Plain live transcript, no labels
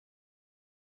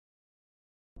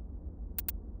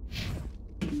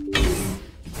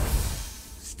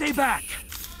Stay back!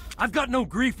 I've got no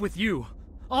grief with you.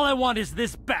 All I want is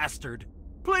this bastard.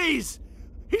 Please!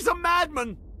 He's a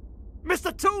madman!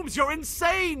 Mr. Toombs, you're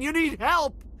insane! You need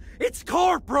help! It's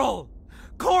Corporal!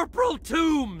 Corporal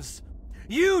Toombs!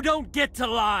 You don't get to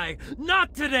lie!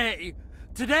 Not today!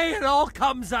 Today it all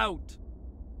comes out!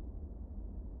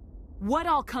 What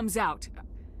all comes out?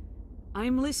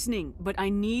 I'm listening, but I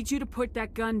need you to put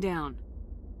that gun down.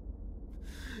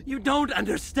 You don't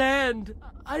understand.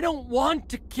 I don't want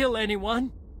to kill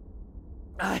anyone.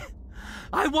 I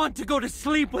want to go to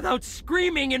sleep without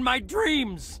screaming in my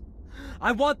dreams.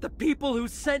 I want the people who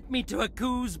sent me to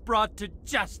Akuz brought to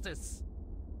justice.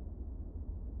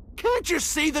 Can't you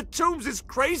see that Toombs is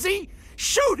crazy?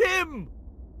 Shoot him!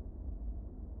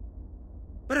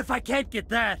 But if I can't get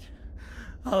that,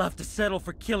 I'll have to settle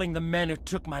for killing the men who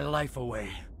took my life away.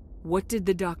 What did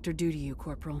the doctor do to you,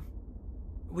 Corporal?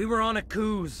 We were on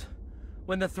Akuz.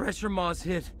 When the Thresher Maws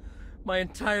hit, my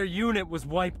entire unit was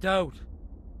wiped out.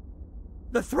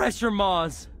 The Thresher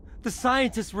Maws, the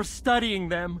scientists were studying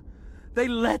them. They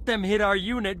let them hit our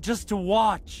unit just to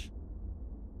watch.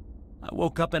 I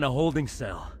woke up in a holding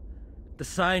cell. The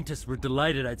scientists were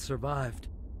delighted I'd survived.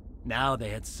 Now they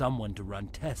had someone to run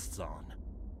tests on.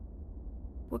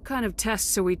 What kind of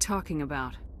tests are we talking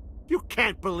about? You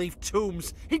can't believe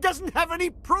Toombs! He doesn't have any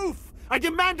proof! I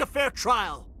demand a fair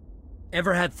trial!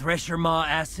 Ever had Thresher Maw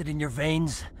acid in your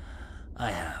veins?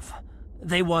 I have.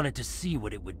 They wanted to see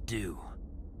what it would do.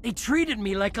 They treated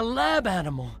me like a lab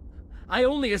animal. I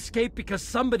only escaped because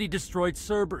somebody destroyed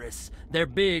Cerberus, their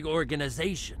big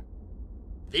organization.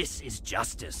 This is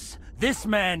justice. This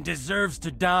man deserves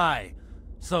to die.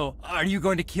 So, are you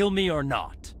going to kill me or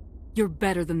not? You're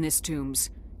better than this, Toombs.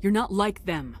 You're not like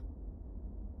them.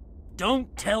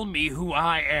 Don't tell me who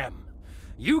I am.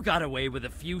 You got away with a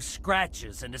few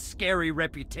scratches and a scary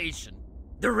reputation.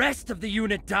 The rest of the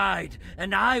unit died,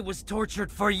 and I was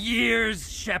tortured for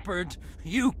years, Shepard.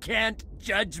 You can't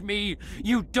judge me.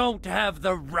 You don't have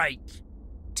the right.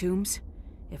 Toombs,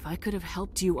 if I could have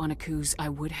helped you on Akuz, I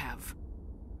would have.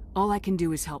 All I can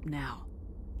do is help now.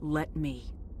 Let me.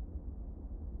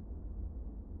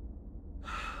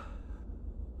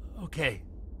 Okay.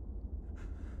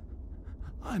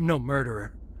 I'm no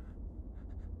murderer.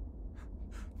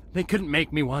 They couldn't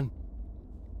make me one.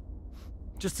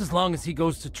 Just as long as he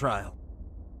goes to trial.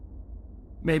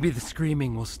 Maybe the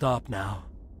screaming will stop now.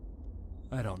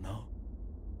 I don't know.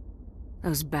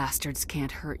 Those bastards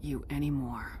can't hurt you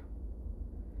anymore.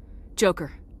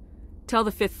 Joker, tell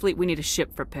the 5th Fleet we need a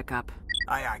ship for pickup.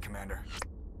 Aye, aye, Commander.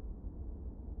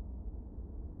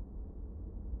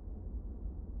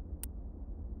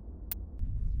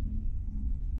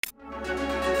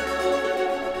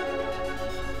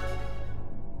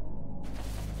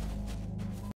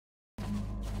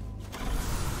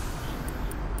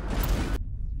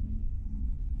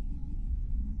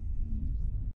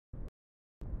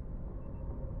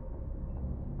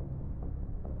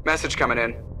 Message coming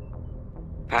in.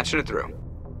 Patching it through.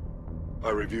 I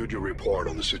reviewed your report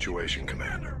on the situation,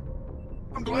 Commander.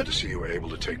 I'm glad to see you were able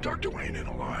to take Dr. Wayne in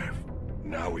alive.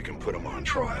 Now we can put him on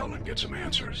trial and get some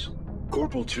answers.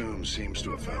 Corporal Toombs seems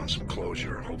to have found some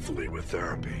closure, and hopefully with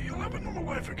therapy, he'll have a normal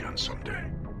life again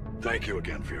someday. Thank you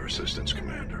again for your assistance,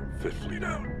 Commander. 5th Fleet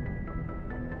out.